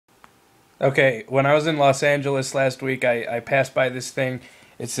Okay, when I was in Los Angeles last week, I passed by this thing.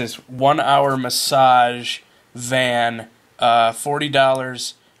 It's this 1 hour massage van,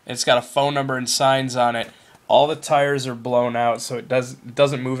 $40. It's got a phone number and signs on it. All the tires are blown out, so it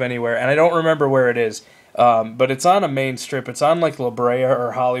doesn't move anywhere. And I don't remember where it is, but it's on a main strip. It's on like La Brea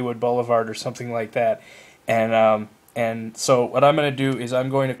or Hollywood Boulevard or something like that. And so what I'm going to do is I'm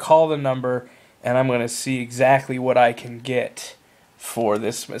going to call the number and I'm going to see exactly what I can get for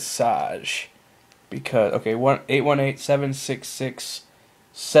this massage. Because okay,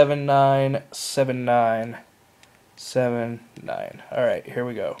 818-766-797979. All right, here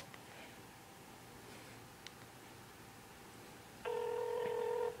we go.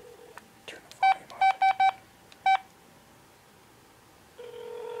 Turn the volume up.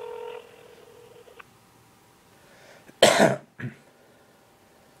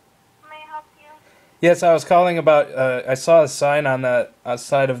 May I help you? Yes, I was calling about. I saw a sign on the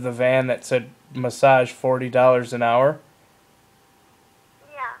side of the van that said massage $40 an hour.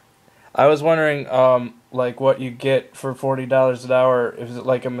 Yeah. I was wondering, like what you get for $40 an hour. Is it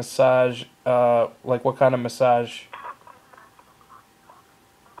like a massage? Like what kind of massage?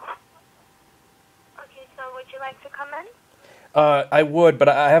 Okay, so would you like to come in? I would, but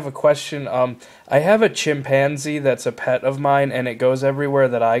I have a question. I have a chimpanzee that's a pet of mine, and it goes everywhere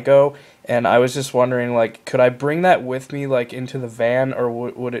that I go. And I was just wondering, like, could I bring that with me, like, into the van, or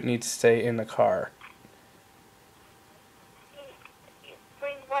would it need to stay in the car? You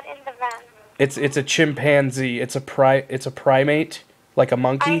bring what in the van? It's a chimpanzee. It's a primate, like a I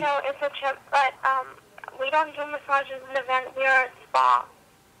monkey. know it's a chip, but we don't do massages in the van. We are a spa.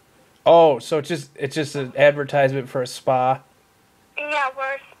 Oh, so it's just an advertisement for a spa. Yeah,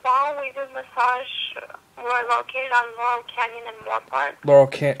 we're a spa. We do massage. We're located on Laurel Canyon and Moorpark. Laurel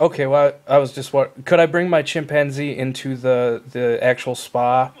can. Okay, well, I was just what. Could I bring my chimpanzee into the actual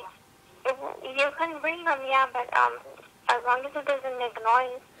spa? You can bring them, yeah, but as long as it doesn't make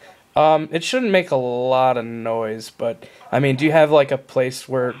noise. It shouldn't make a lot of noise, but I mean, do you have like a place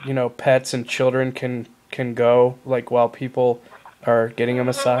where, pets and children can go, like while people are getting a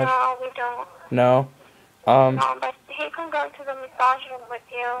massage? No, we don't. No? No, but he can go to the massage room with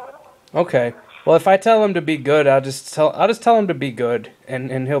you. Okay. Well, if I tell him to be good, I'll just tell him to be good,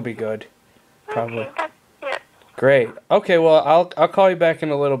 and he'll be good. Probably. Okay, that's it. Great. Okay, well, I'll call you back in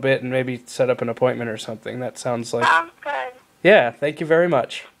a little bit and maybe set up an appointment or something. That sounds like. Sounds good. Yeah, thank you very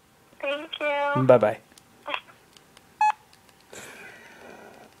much. Thank you. Bye-bye.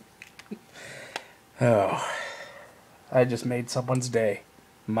 Oh, I just made someone's day.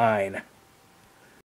 Mine.